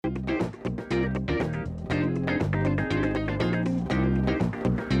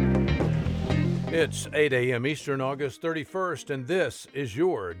It's 8 a.m. Eastern, August 31st, and this is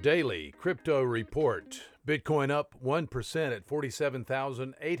your daily crypto report. Bitcoin up 1% at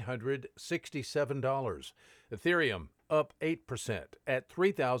 $47,867. Ethereum up 8% at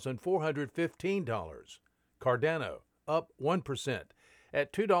 $3,415. Cardano up 1%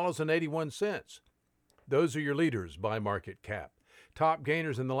 at $2.81. Those are your leaders by market cap. Top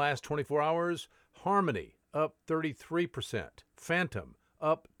gainers in the last 24 hours, Harmony up 33%, Phantom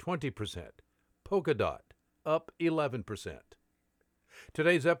up 20%. Polkadot, up 11%.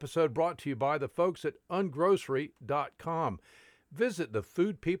 Today's episode brought to you by the folks at ungrocery.com. Visit the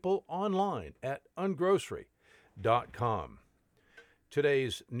food people online at ungrocery.com.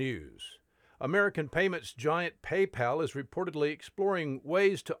 Today's news. American payments giant PayPal is reportedly exploring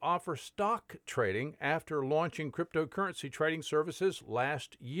ways to offer stock trading after launching cryptocurrency trading services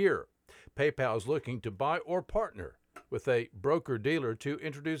last year. PayPal is looking to buy or partner with a broker-dealer to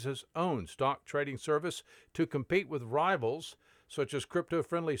introduce its own stock trading service to compete with rivals such as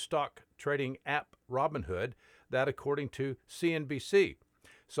crypto-friendly stock trading app Robinhood, that according to CNBC.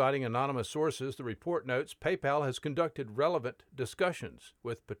 Citing anonymous sources, the report notes PayPal has conducted relevant discussions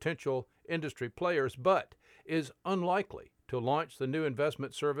with potential industry players, but is unlikely to launch the new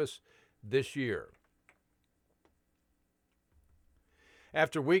investment service this year.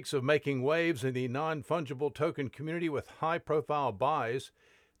 After weeks of making waves in the non-fungible token community with high-profile buys,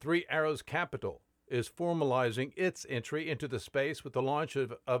 Three Arrows Capital is formalizing its entry into the space with the launch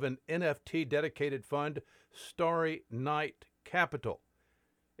of an NFT-dedicated fund, Starry Night Capital.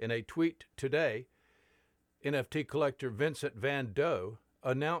 In a tweet today, NFT collector Vincent Van Doe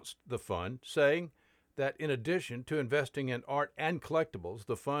announced the fund, saying that in addition to investing in art and collectibles,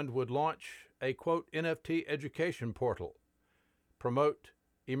 the fund would launch a, quote, NFT education portal, promote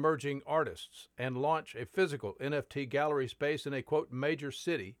emerging artists, and launch a physical NFT gallery space in a, quote, major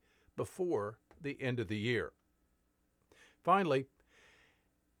city before the end of the year. Finally,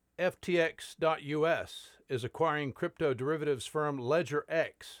 FTX.US is acquiring crypto derivatives firm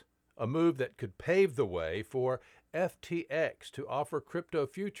LedgerX, a move that could pave the way for FTX to offer crypto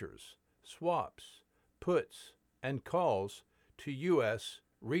futures, swaps, puts, and calls to U.S.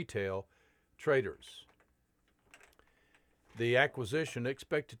 retail traders. The acquisition,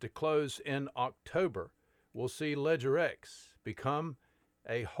 expected to close in October, will see LedgerX become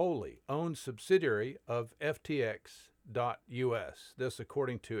a wholly owned subsidiary of FTX.US. This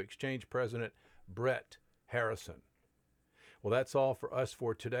according to Exchange President Brett Harrison. Well, that's all for us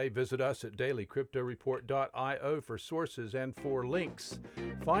for today. Visit us at dailycryptoreport.io for sources and for links.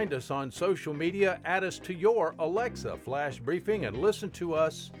 Find us on social media, add us to your Alexa flash briefing, and listen to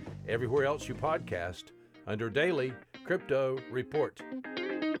us everywhere else you podcast under Daily Crypto Report.